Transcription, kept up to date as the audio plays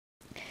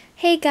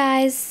Hey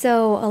guys,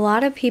 so a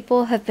lot of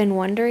people have been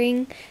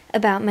wondering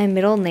about my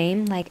middle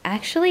name, like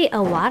actually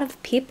a lot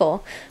of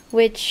people,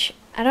 which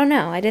I don't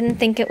know, I didn't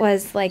think it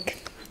was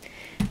like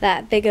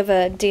that big of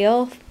a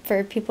deal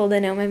for people to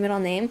know my middle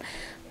name,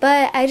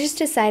 but I just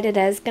decided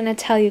I was gonna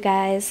tell you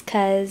guys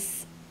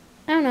because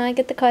I don't know, I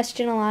get the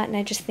question a lot and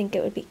I just think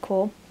it would be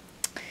cool.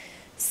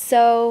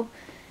 So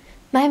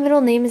my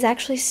middle name is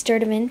actually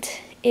Sturdivant.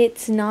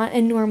 It's not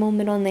a normal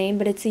middle name,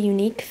 but it's a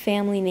unique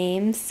family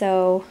name,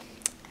 so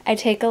I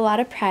take a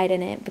lot of pride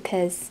in it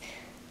because,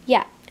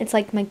 yeah, it's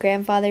like my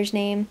grandfather's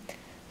name.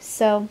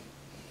 So,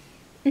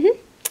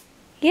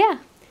 yeah,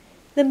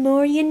 the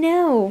more you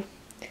know.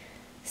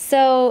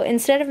 So,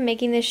 instead of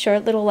making this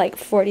short little like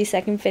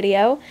 40-second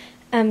video,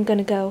 I'm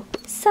gonna go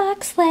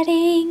sock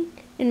sledding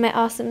in my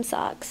awesome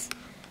socks,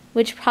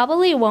 which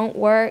probably won't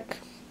work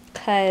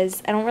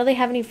because I don't really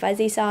have any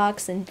fuzzy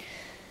socks, and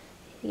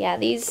yeah,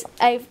 these,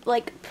 I've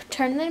like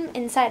turned them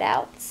inside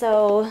out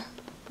so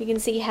you can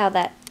see how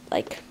that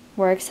like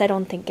works. I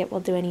don't think it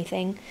will do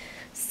anything.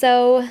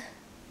 So,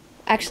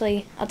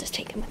 actually, I'll just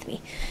take them with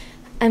me.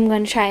 I'm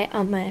going to try it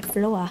on my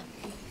floor.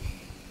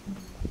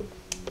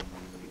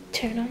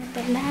 Turn on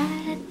the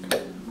light.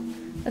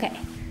 Okay,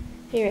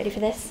 are you ready for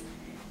this?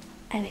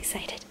 I'm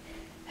excited.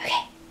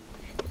 Okay.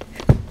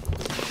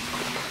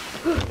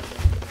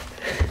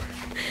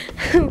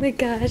 Oh my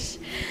gosh.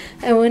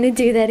 I want to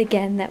do that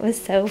again. That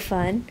was so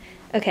fun.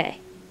 Okay.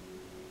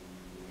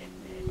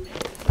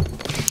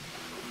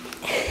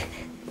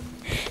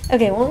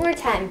 Okay, one more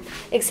time,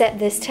 except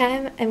this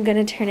time I'm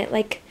gonna turn it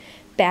like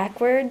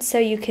backwards so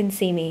you can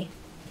see me.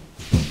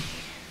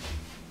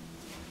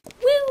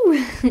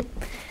 Woo!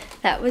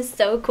 That was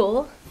so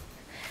cool.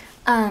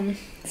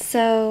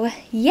 So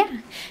yeah,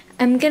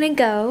 I'm gonna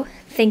go.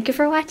 Thank you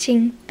for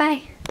watching.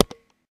 Bye.